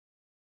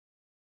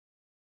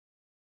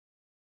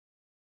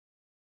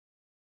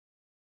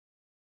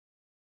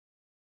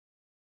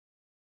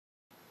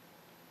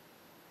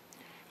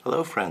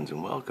Hello friends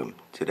and welcome.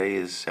 Today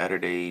is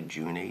Saturday,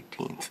 June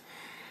 18th,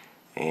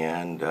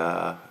 and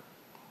I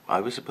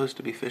was supposed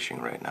to be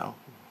fishing right now,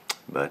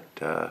 but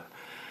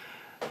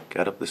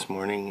got up this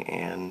morning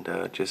and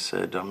just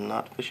said I'm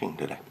not fishing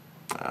today.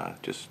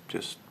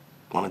 Just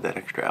wanted that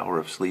extra hour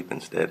of sleep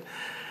instead.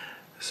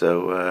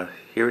 So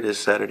here it is,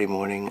 Saturday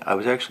morning. I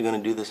was actually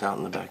going to do this out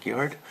in the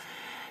backyard,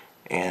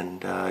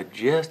 and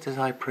just as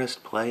I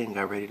pressed play and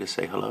got ready to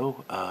say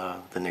hello,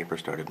 the neighbor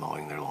started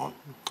mowing their lawn.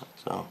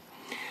 So,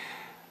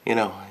 you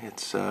know,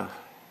 it's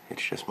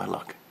just my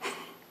luck.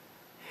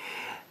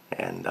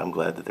 And I'm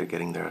glad that they're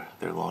getting their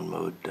lawn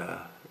mowed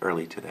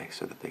early today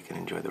so that they can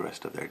enjoy the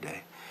rest of their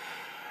day.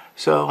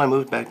 So I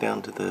moved back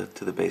down to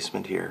the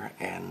basement here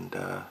and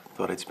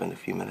thought I'd spend a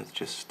few minutes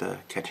just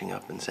catching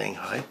up and saying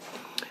hi.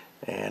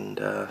 And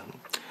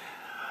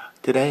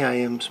today I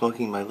am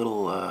smoking my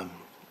little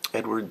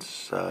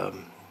Edwards,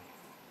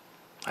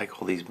 I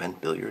call these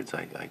bent billiards.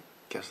 I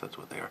guess that's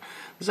what they are.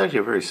 This is actually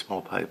a very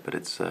small pipe, but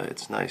it's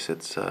nice.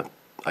 It's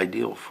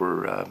ideal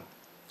for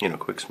you know,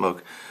 quick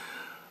smoke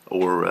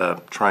or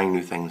trying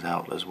new things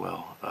out as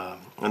well.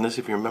 And this,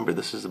 if you remember,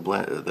 this is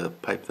the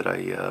pipe that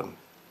I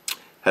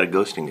had a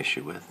ghosting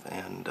issue with,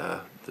 and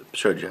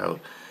showed you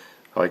how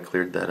I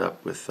cleared that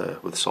up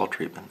with salt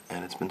treatment,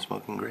 and it's been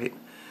smoking great.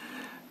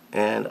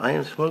 And I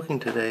am smoking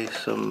today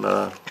some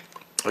a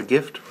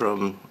gift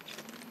from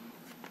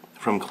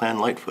Clan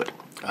Lightfoot.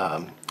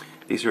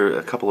 These are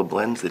a couple of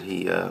blends that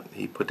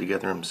he put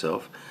together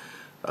himself.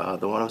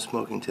 The one I'm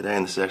smoking today,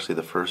 and this is actually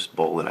the first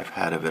bowl that I've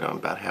had of it, I'm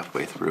about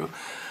halfway through,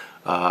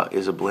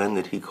 is a blend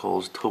that he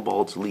calls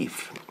Tobald's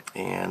Leaf,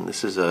 and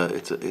this is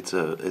it's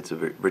a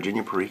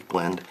Virginia Perique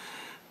blend,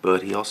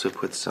 but he also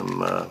put some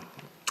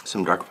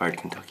dark fired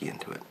Kentucky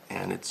into it,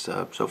 and it's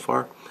so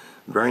far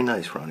very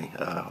nice, Ronnie.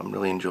 I'm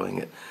really enjoying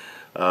it.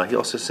 He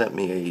also sent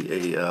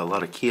me a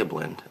lot of Kia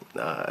blend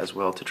as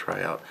well to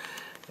try out,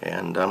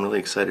 and I'm really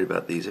excited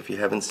about these. If you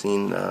haven't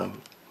seen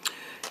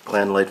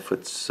Clan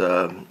Lightfoot's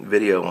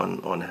video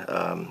on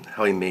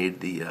how he made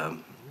the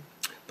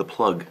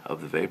plug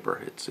of the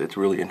vapor, it's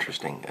really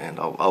interesting, and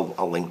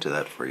I'll link to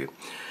that for you.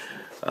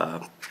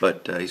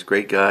 But he's a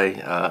great guy,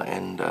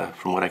 and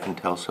from what I can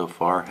tell so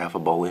far, half a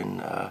bowl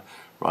in,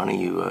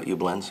 Ronnie, you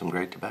blend some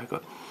great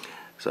tobacco.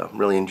 So I'm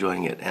really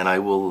enjoying it, and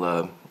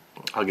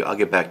I'll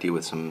get back to you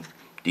with some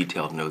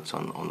detailed notes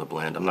on the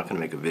blend. I'm not going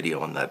to make a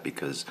video on that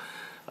because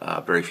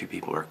very few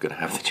people are going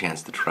to have the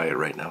chance to try it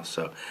right now.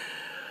 So,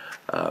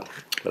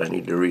 but I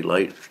need to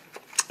relight,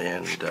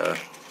 and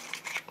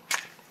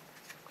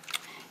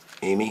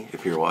Amy,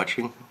 if you're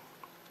watching,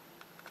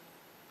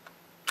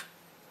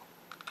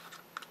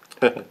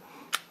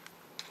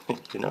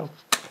 you know.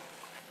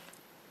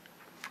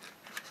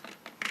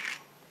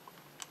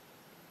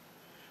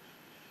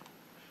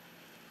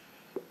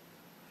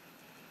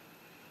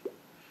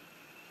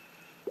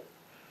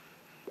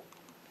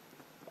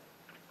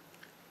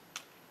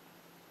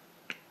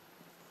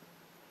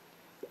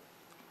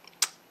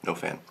 No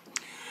fan.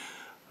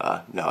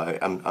 No,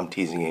 I'm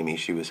teasing Amy.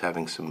 She was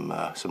having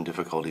some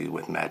difficulty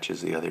with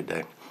matches the other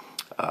day,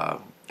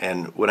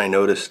 and what I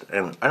noticed,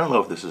 and I don't know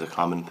if this is a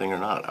common thing or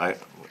not.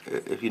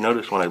 If you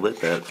notice when I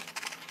lit that,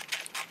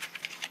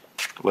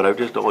 what I've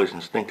just always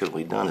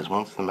instinctively done is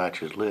once the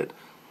match is lit,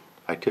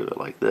 I tip it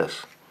like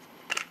this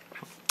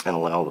and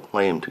allow the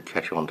flame to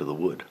catch onto the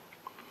wood.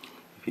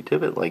 If you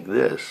tip it like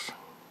this,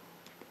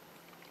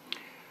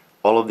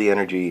 all of the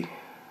energy,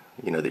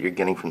 you know, that you're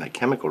getting from that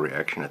chemical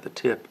reaction at the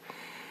tip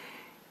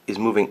is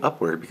moving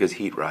upward because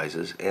heat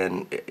rises,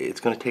 and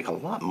it's going to take a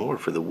lot more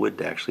for the wood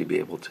to actually be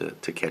able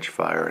to catch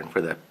fire and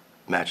for that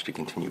match to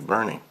continue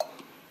burning.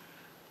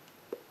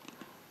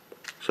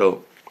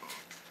 So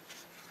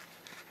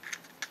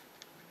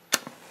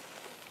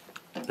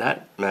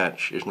that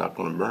match is not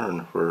going to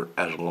burn for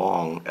as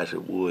long as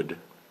it would,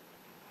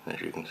 as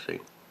you can see.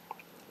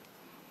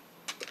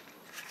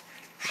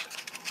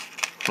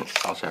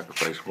 I'll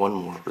sacrifice one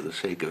more for the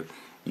sake of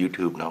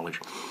YouTube knowledge.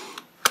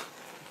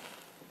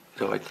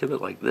 So I tip it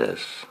like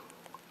this,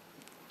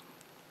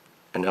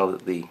 and now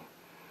that the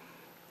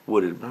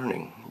wood is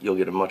burning, you'll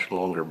get a much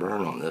longer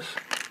burn on this,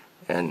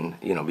 and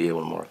you know, be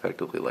able to more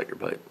effectively light your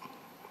pipe.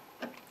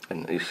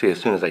 And you see, as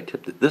soon as I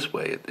tipped it this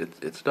way,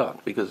 it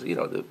stopped, because you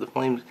know the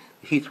flames,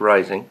 the heat's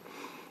rising,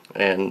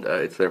 and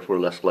it's therefore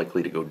less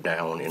likely to go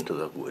down into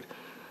the wood.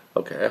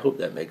 Okay, I hope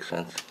that makes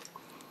sense.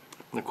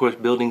 And of course,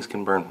 buildings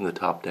can burn from the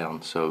top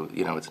down, so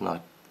you know, it's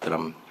not that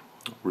I'm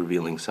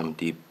revealing some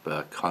deep,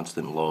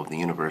 constant law of the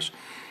universe.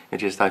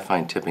 It's just I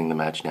find tipping the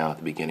match down at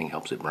the beginning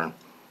helps it burn.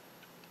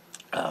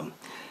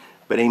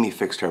 But Amy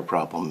fixed her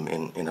problem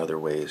in other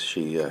ways.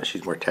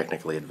 She's more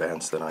technically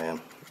advanced than I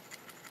am.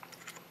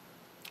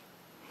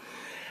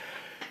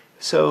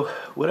 So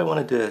what I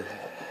wanted to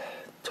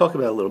talk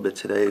about a little bit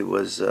today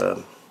was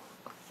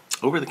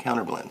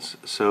over-the-counter blends.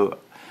 So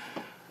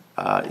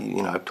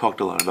you know, I've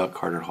talked a lot about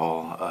Carter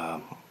Hall.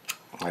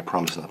 I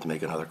promise not to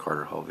make another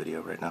Carter Hall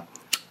video right now.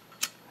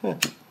 There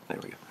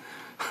we go.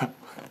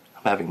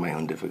 I'm having my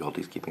own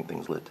difficulties keeping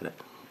things lit today.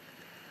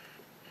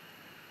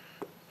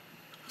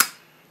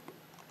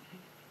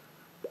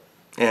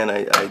 And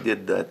I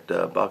did that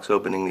box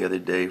opening the other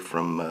day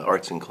from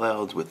Arts and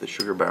Clouds with the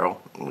Sugar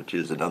Barrel, which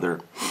is another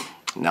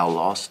now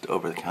lost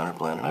over-the-counter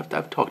blend. And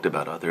I've talked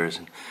about others,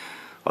 and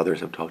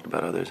others have talked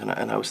about others. And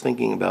I was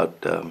thinking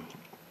about,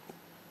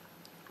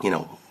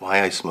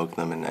 why I smoked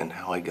them and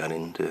how I got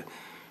into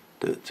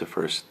to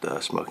first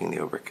smoking the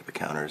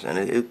over-the-counters. And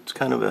it's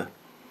kind of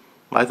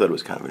I thought it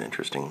was kind of an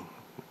interesting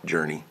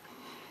journey.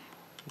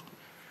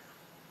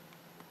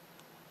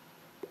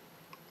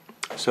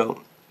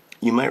 So,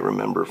 you might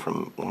remember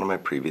from one of my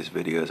previous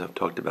videos, I've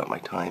talked about my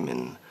time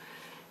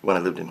when I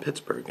lived in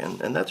Pittsburgh,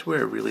 and that's where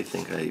I really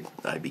think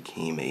I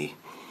became a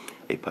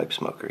pipe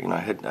smoker. I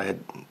had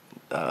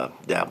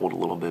dabbled a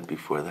little bit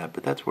before that,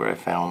 but that's where I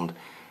found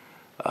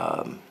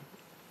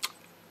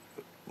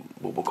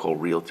what we'll call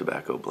real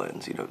tobacco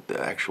blends.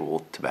 The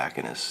actual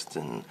tobacconists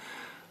and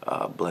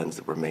blends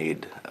that were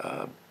made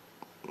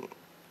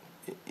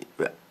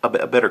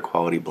a better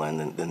quality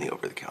blend than the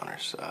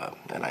over-the-counters,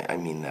 and I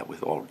mean that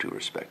with all due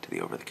respect to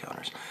the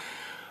over-the-counters.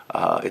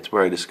 It's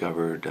where I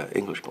discovered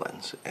English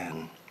blends,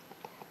 and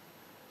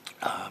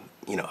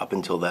up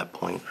until that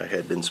point, I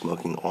had been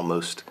smoking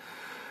almost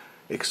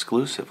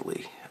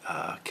exclusively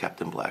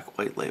Captain Black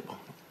White Label,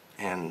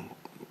 and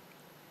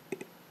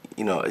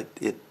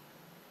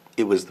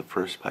it was the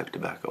first pipe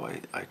tobacco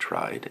I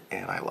tried,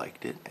 and I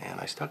liked it,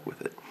 and I stuck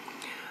with it.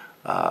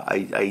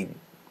 I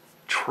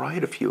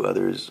tried a few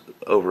others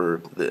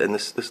and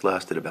this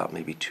lasted about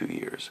maybe 2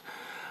 years.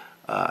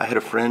 I had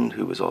a friend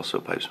who was also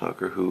a pipe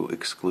smoker who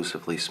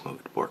exclusively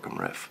smoked Borkum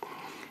Riff,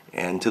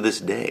 and to this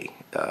day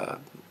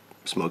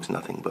smokes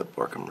nothing but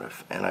Borkum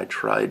Riff. And I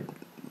tried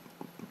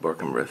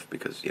Borkum Riff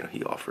because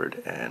he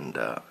offered, and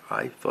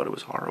I thought it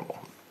was horrible.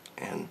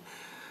 And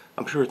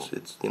I'm sure it's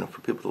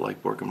for people to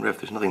like Borkum Riff,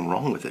 there's nothing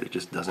wrong with it. It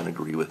just doesn't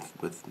agree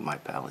with my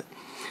palate.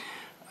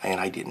 And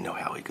I didn't know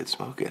how he could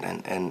smoke it.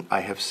 And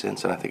I have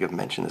since, and I think I've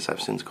mentioned this, I've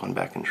since gone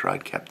back and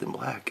tried Captain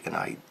Black, and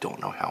I don't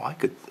know how I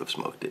could have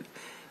smoked it.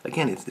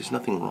 Again, there's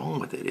nothing wrong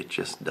with it. It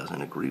just doesn't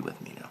agree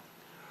with me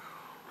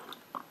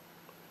now.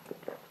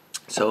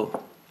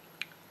 So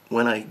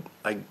when I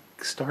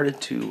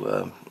started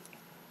to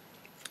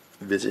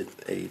visit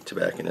a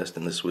tobacconist,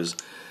 and this was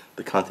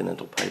the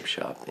Continental Pipe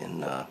Shop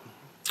in a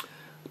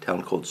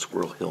town called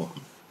Squirrel Hill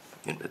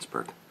in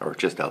Pittsburgh, or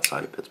just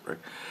outside of Pittsburgh.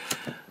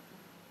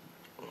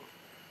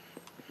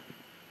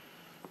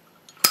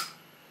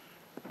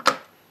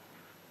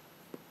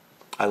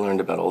 I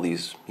learned about all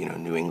these,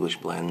 New English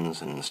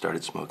blends and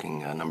started smoking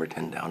number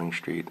 10 Downing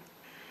Street.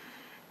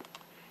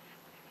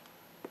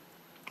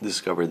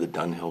 Discovered the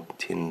Dunhill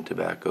tin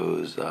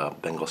tobaccos,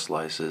 Bengal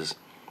slices.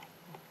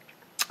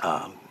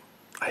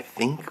 I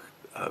think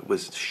it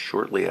was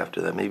shortly after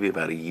that, maybe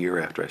about a year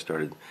after I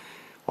started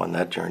on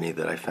that journey,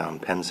 that I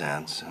found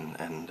Penzance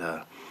and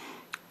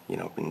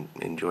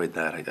enjoyed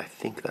that. I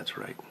think that's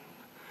right.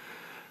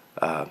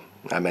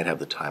 I might have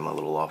the time a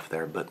little off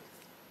there, but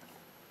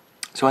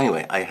so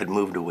anyway, I had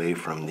moved away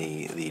from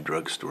the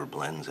drugstore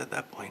blends at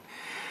that point.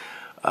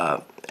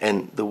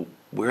 And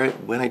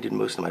when I did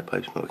most of my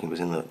pipe smoking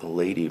was in the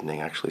late evening,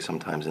 actually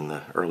sometimes in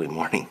the early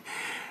morning,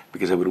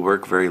 because I would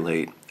work very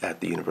late at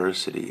the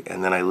university,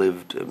 and then I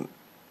lived,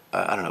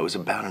 I don't know, it was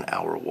about an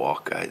hour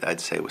walk. I'd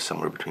say it was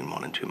somewhere between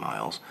 1 and 2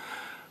 miles.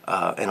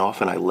 And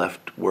often I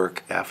left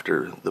work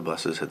after the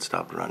buses had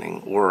stopped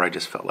running, or I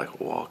just felt like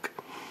a walk.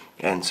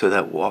 And so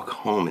that walk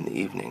home in the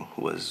evening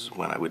was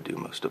when I would do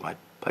most of my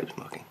pipe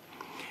smoking.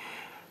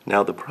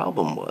 Now the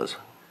problem was,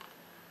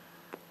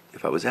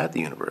 if I was at the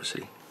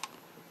university,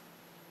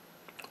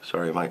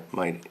 sorry,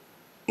 my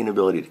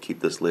inability to keep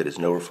this lit is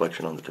no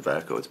reflection on the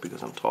tobacco, it's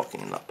because I'm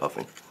talking and not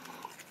puffing.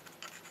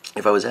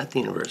 If I was at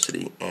the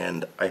university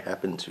and I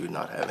happened to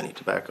not have any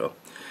tobacco,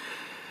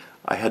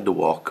 I had to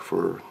walk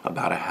for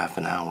about a half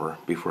an hour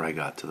before I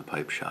got to the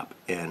pipe shop,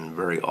 and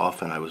very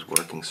often I was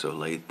working so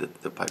late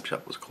that the pipe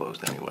shop was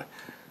closed anyway.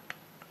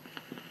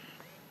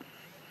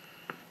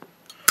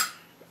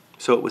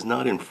 So it was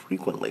not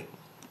infrequently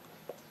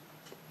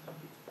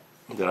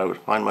that I would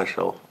find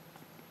myself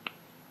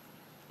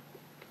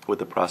with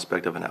the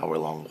prospect of an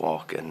hour-long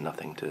walk and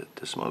nothing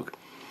to smoke.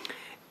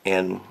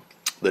 And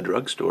the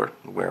drugstore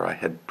where I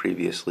had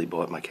previously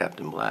bought my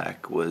Captain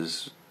Black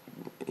was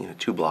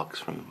 2 blocks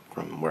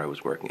from where I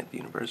was working at the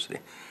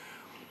university.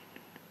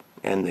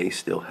 And they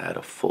still had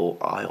a full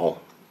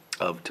aisle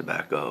of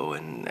tobacco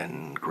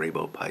and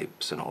Grabo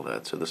pipes and all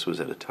that. So this was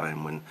at a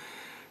time when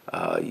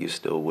you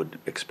still would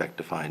expect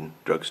to find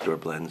drugstore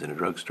blends in a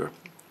drugstore.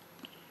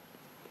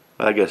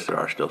 I guess there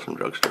are still some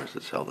drugstores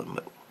that sell them,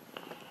 but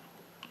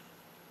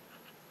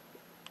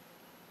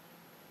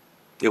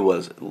it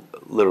was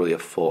literally a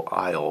full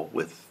aisle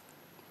with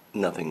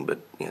nothing but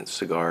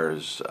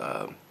cigars.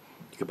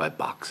 You could buy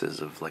boxes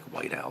of like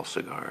White Owl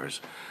cigars,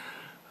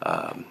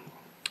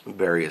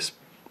 various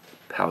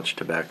pouch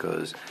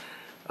tobaccos,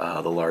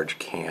 the large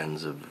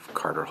cans of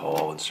Carter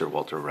Hall and Sir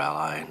Walter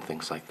Raleigh and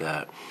things like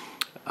that.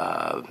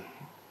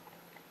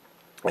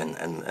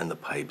 And the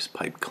pipes,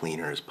 pipe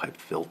cleaners, pipe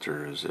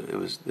filters. It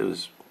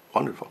was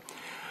wonderful.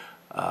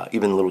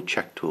 even little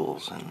check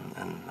tools,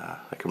 and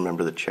I can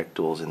remember the check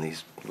tools in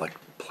these like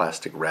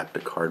plastic wrapped to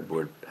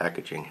cardboard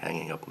packaging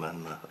hanging up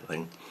on the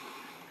thing.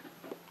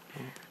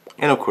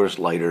 And of course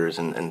lighters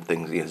and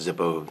things,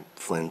 Zippo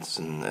flints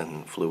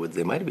and fluids.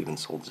 They might have even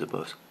sold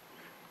Zippos.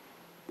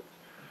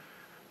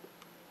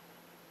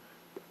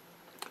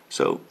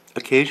 So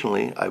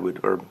occasionally I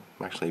would, or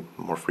actually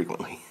more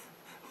frequently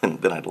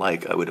than I'd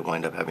like, I would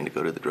wind up having to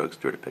go to the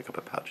drugstore to pick up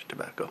a pouch of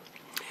tobacco.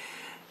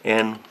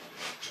 And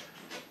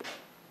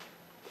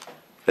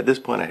at this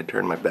point I had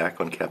turned my back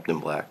on Captain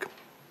Black.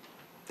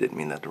 Didn't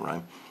mean that to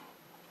rhyme.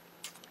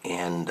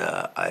 And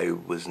I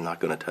was not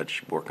going to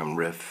touch Borkum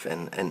Riff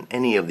and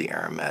any of the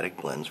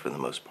aromatic blends for the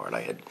most part.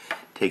 I had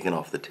taken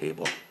off the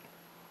table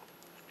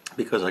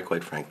because I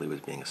quite frankly was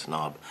being a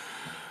snob.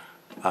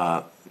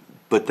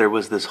 But there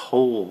was this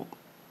whole,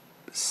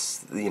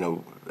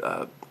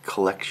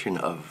 collection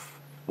of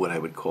what I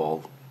would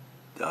call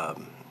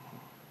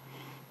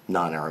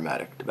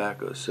non-aromatic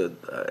tobaccos. So,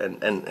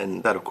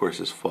 and that of course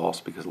is false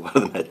because a lot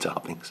of them had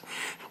toppings,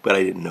 but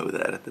I didn't know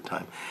that at the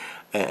time.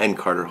 And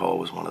Carter Hall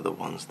was one of the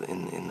ones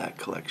in that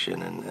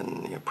collection,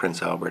 and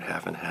Prince Albert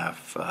Half and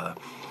Half,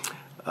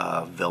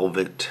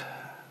 Velvet,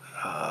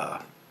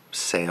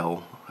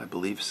 Sail, I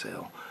believe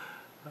Sail.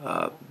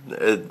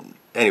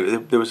 Anyway,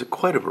 there was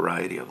quite a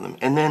variety of them,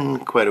 and then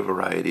quite a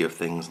variety of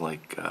things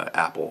like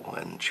apple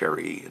and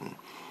cherry and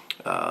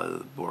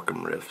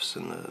Borkum Riffs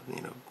and the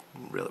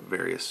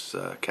various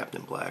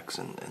Captain Blacks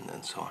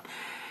and so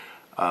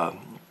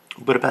on.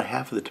 But about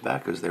half of the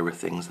tobaccos, there were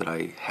things that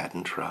I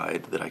hadn't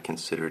tried that I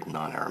considered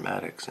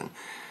non-aromatics, and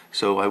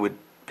so I would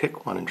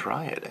pick one and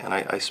try it, and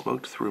I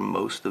smoked through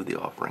most of the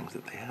offerings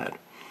that they had.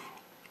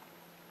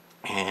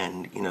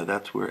 And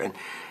that's where, and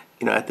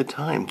at the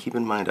time, keep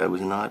in mind, I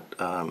was not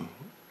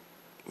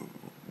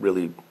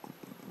really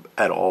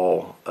at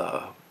all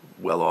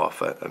well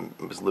off. I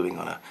was living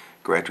on a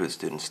graduate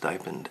student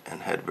stipend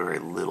and had very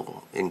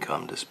little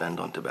income to spend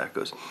on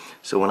tobaccos.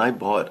 So when I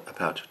bought a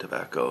pouch of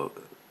tobacco,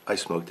 I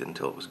smoked it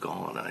until it was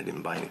gone, and I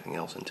didn't buy anything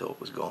else until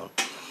it was gone,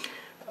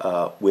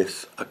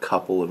 with a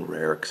couple of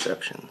rare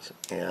exceptions.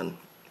 And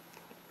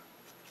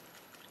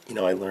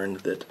I learned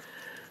that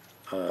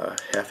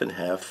Half and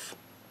Half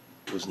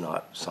was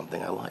not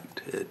something I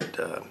liked. It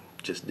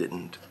just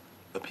didn't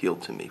appeal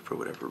to me for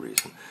whatever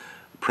reason.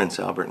 Prince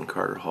Albert and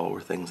Carter Hall were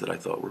things that I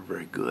thought were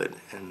very good,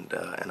 and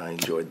I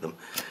enjoyed them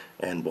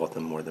and bought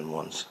them more than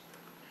once.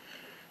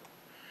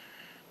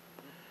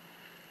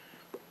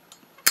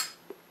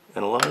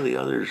 And a lot of the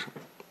others,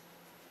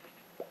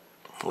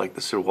 like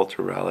the Sir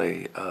Walter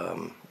Raleigh,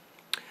 I'm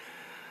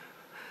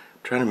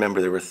trying to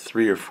remember, there were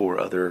 3 or 4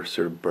 other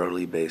sort of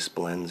barley-based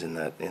blends in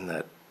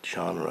that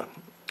genre.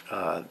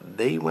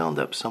 They wound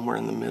up somewhere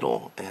in the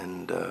middle,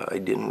 and I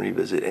didn't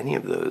revisit any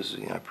of those.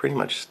 I pretty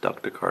much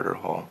stuck to Carter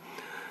Hall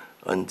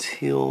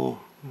until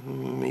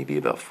maybe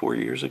about 4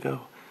 years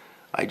ago.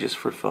 I just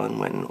for fun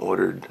went and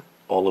ordered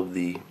all of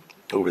the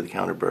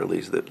over-the-counter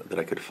Burleys that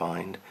I could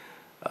find,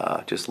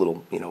 just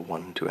little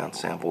 1 and 2 ounce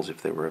samples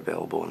if they were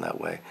available in that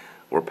way,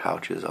 or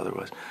pouches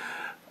otherwise,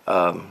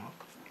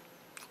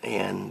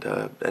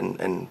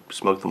 and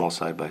smoked them all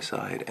side by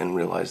side, and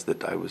realized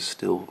that I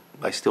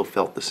still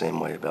felt the same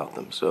way about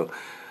them. So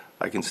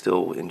I can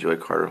still enjoy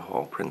Carter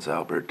Hall, Prince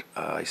Albert.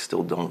 I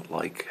still don't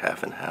like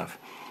Half and Half.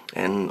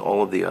 And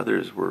all of the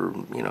others were,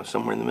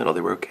 somewhere in the middle.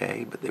 They were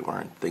okay, but they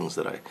weren't things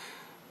that I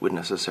would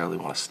necessarily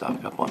want to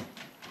stock up on.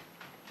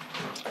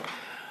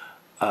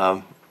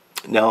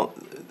 Now,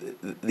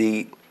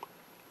 the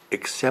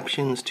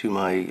exceptions to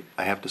my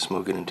I have to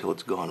smoke it until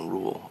it's gone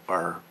rule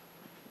are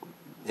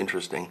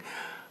interesting,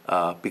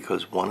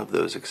 because one of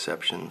those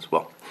exceptions,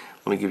 well,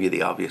 let me give you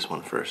the obvious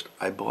one first.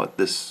 I bought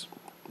this,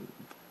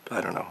 I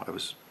don't know, I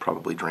was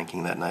probably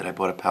drinking that night. I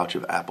bought a pouch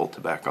of apple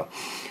tobacco.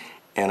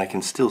 And I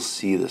can still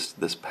see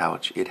this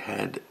pouch. It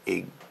had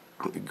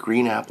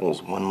green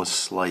apples. One was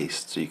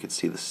sliced, so you could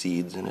see the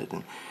seeds in it.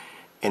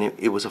 And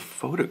it was a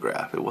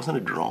photograph. It wasn't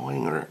a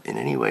drawing or in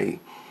any way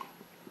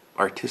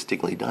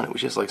artistically done. It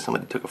was just like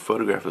somebody took a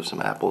photograph of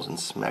some apples and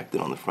smacked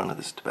it on the front of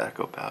this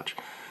tobacco pouch.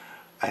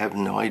 I have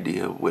no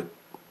idea what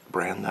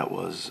brand that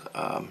was,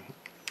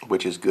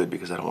 which is good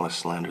because I don't want to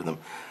slander them.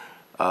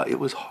 It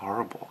was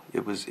horrible.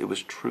 It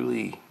was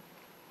truly...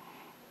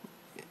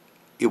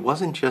 It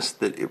wasn't just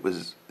that it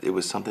was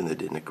something that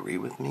didn't agree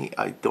with me.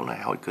 I don't know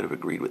how it could have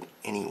agreed with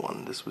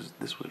anyone. This was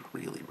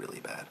really, really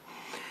bad.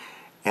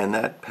 And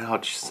that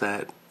pouch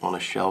sat on a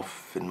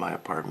shelf in my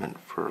apartment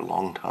for a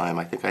long time.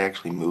 I think I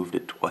actually moved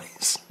it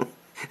twice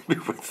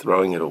before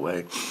throwing it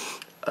away.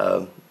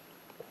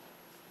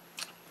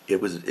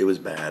 It was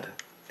bad,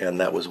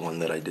 and that was one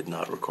that I did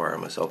not require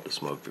myself to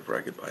smoke before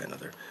I could buy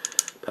another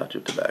pouch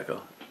of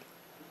tobacco.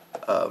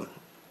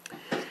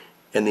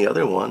 And the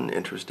other one,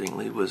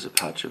 interestingly, was a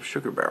pouch of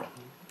Sugar Barrel,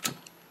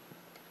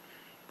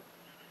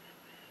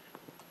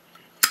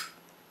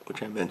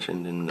 which I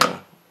mentioned in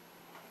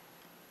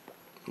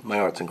my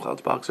Arts and Clouds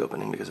box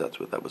opening, because that's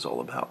what that was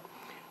all about.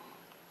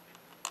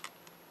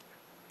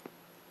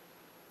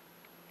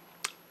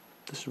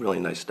 This is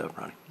really nice stuff,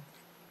 Ronnie.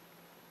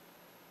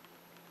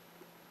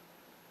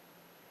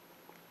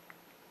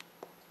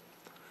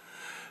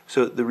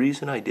 So the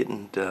reason I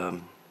didn't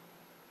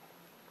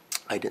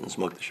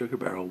smoke the Sugar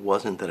Barrel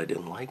wasn't that I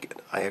didn't like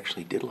it. I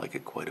actually did like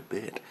it quite a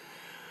bit.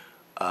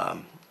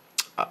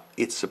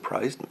 It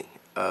surprised me.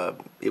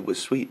 It was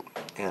sweet,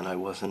 and I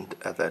wasn't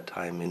at that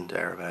time into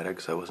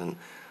aromatics. I wasn't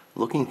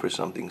looking for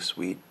something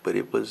sweet, but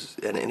it was,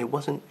 and it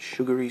wasn't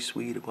sugary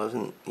sweet. It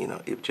wasn't,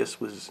 it just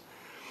was.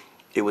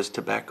 It was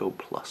tobacco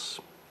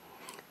plus,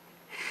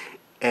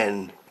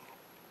 and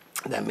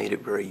that made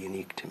it very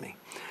unique to me.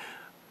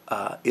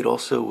 It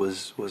also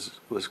was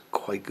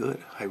quite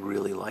good. I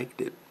really liked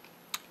it,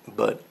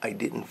 but I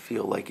didn't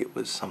feel like it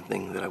was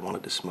something that I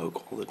wanted to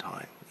smoke all the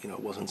time. It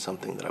wasn't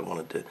something that I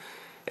wanted to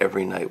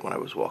every night when I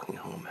was walking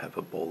home have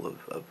a bowl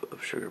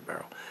of Sugar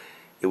Barrel.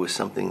 It was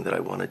something that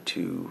I wanted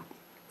to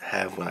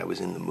have when I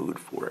was in the mood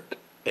for it,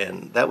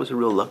 and that was a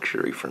real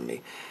luxury for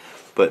me.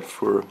 But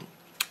for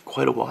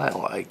quite a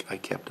while, I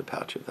kept a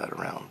pouch of that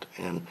around,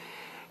 and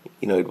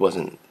it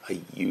wasn't a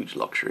huge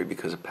luxury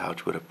because a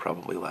pouch would have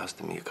probably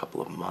lasted me a couple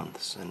of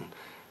months. And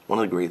one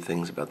of the great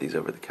things about these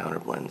over-the-counter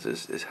blends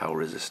is how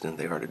resistant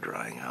they are to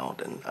drying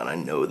out, and I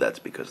know that's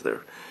because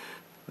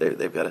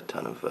they've got a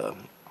ton of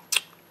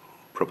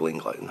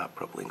polyethylene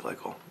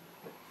glycol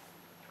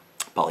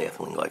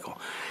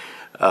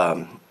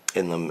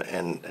in them,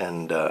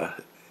 and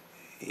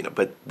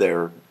but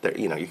they're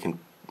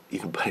you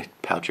can put a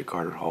pouch of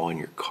Carter Hall in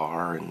your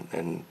car,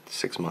 and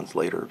 6 months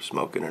later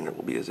smoke it, and it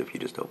will be as if you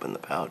just opened the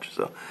pouch.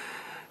 So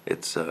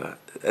it's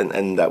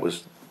and that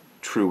was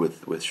true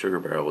with Sugar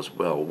Barrel as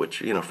well,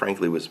 which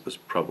frankly was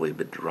probably a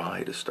bit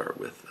dry to start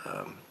with,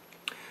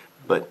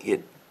 but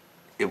it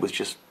was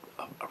just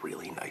a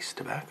really nice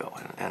tobacco,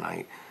 and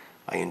I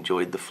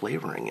enjoyed the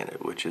flavoring in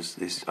it, which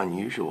is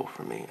unusual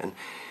for me. And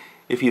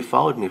if you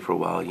followed me for a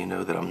while, you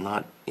know that I'm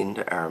not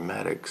into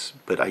aromatics,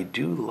 but I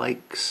do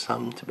like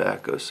some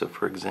tobacco. So,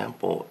 for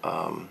example,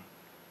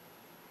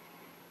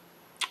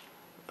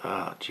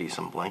 geez,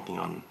 I'm blanking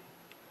on,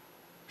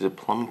 is it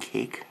plum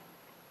cake?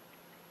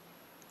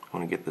 I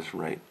want to get this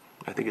right.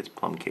 I think it's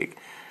plum cake.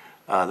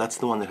 That's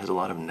the one that has a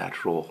lot of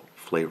natural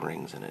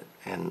flavorings in it,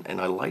 and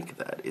I like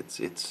that.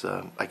 It's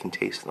I can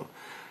taste them.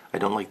 I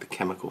don't like the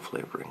chemical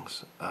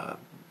flavorings.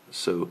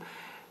 So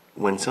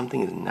when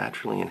something is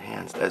naturally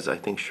enhanced, as I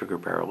think Sugar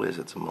Barrel is,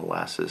 it's a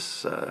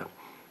molasses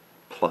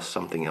plus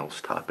something else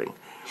topping.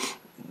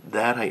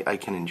 That I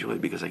can enjoy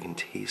because I can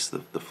taste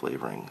the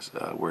flavorings.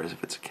 Whereas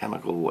if it's a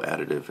chemical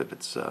additive, if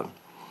it's one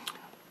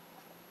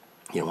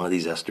of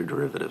these ester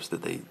derivatives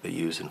that they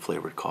use in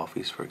flavored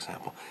coffees, for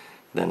example,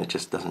 then it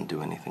just doesn't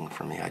do anything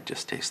for me. I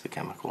just taste the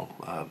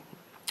chemical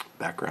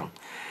background.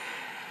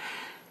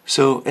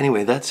 So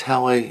anyway, that's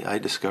how I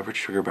discovered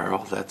Sugar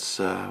Barrel. That's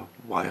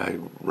why I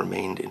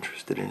remained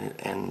interested in it.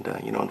 And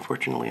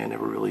unfortunately, I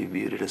never really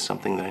viewed it as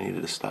something that I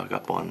needed to stock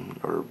up on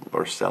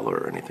or sell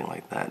or anything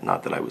like that.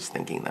 Not that I was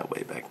thinking that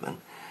way back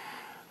then,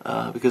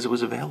 because it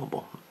was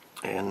available.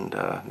 And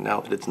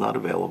now that it's not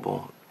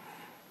available,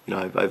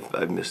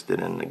 I've missed it.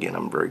 And again,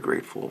 I'm very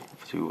grateful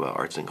to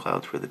Arts and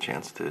Clouds for the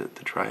chance to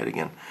try it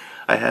again.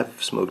 I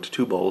have smoked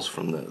 2 bowls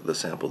from the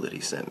sample that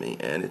he sent me,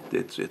 and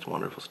it's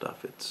wonderful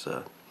stuff. It's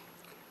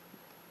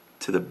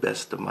to the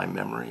best of my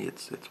memory,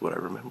 it's what I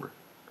remember.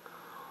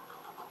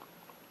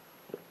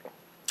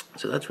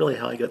 So that's really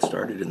how I got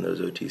started in those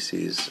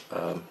OTCs.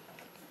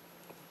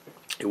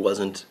 It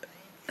wasn't,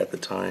 at the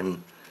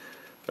time,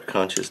 a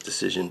conscious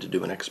decision to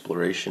do an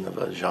exploration of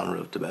a genre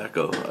of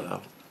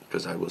tobacco,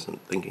 because I wasn't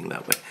thinking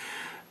that way.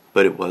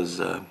 But it was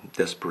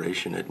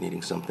desperation at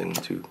needing something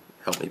to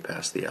help me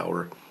pass the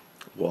hour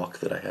walk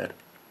that I had.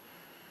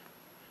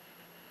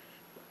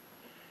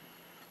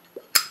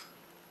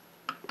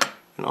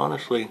 And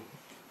honestly,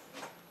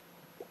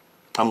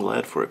 I'm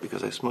glad for it,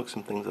 because I smoked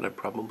some things that I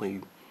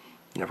probably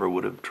never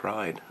would have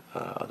tried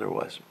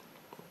otherwise.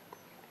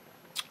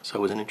 So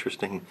it was an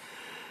interesting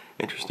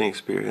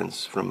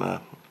experience from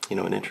an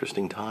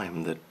interesting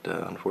time that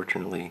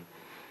unfortunately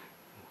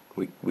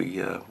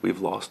we've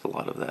lost a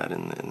lot of that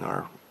in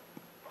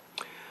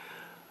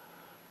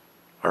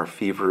our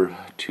fever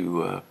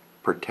to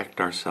protect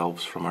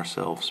ourselves from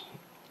ourselves.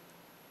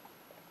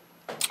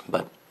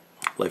 But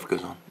life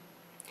goes on.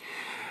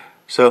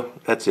 So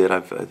that's it.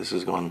 This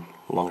has gone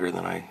longer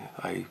than I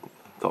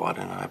thought,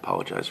 and I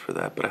apologize for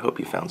that. But I hope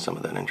you found some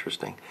of that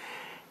interesting,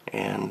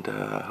 and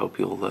I hope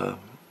you'll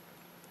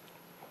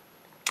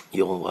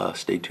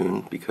stay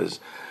tuned, because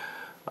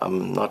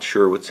I'm not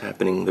sure what's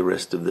happening the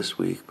rest of this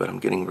week, but I'm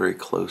getting very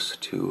close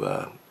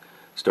to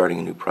starting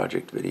a new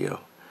project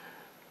video.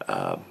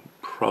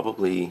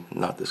 Probably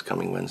not this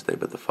coming Wednesday,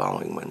 but the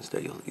following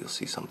Wednesday you'll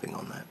see something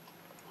on that.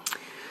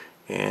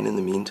 And in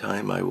the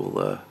meantime, I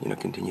will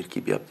continue to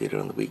keep you updated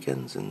on the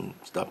weekends and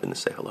stop in to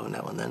say hello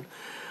now and then.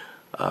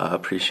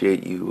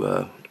 Appreciate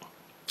you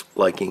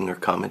liking or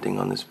commenting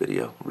on this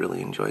video.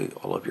 Really enjoy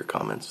all of your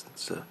comments.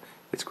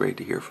 It's great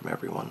to hear from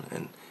everyone,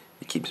 and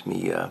it keeps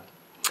me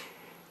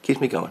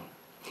going.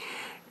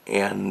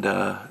 And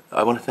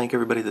I want to thank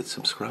everybody that's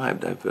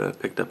subscribed. I've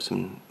picked up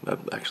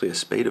actually a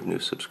spate of new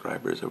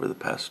subscribers over the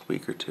past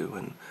week or two,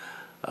 and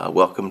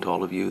welcome to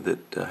all of you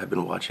that have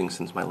been watching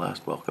since my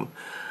last welcome.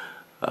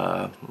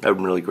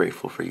 I'm really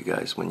grateful for you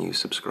guys. When you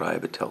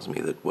subscribe, it tells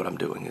me that what I'm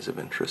doing is of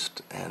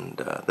interest, and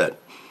that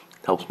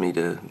helps me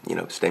to,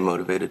 stay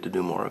motivated to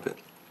do more of it.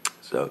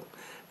 So,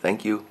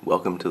 thank you.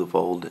 Welcome to the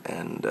fold,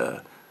 and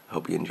I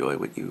hope you enjoy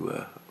what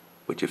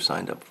you've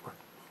signed up for.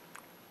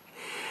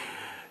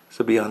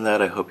 So beyond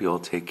that, I hope you all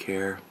take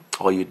care.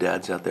 All you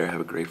dads out there,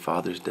 have a great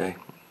Father's Day.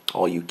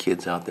 All you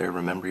kids out there,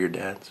 remember your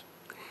dads.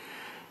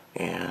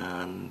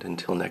 And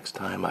until next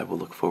time, I will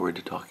look forward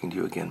to talking to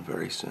you again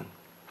very soon.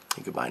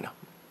 Goodbye now.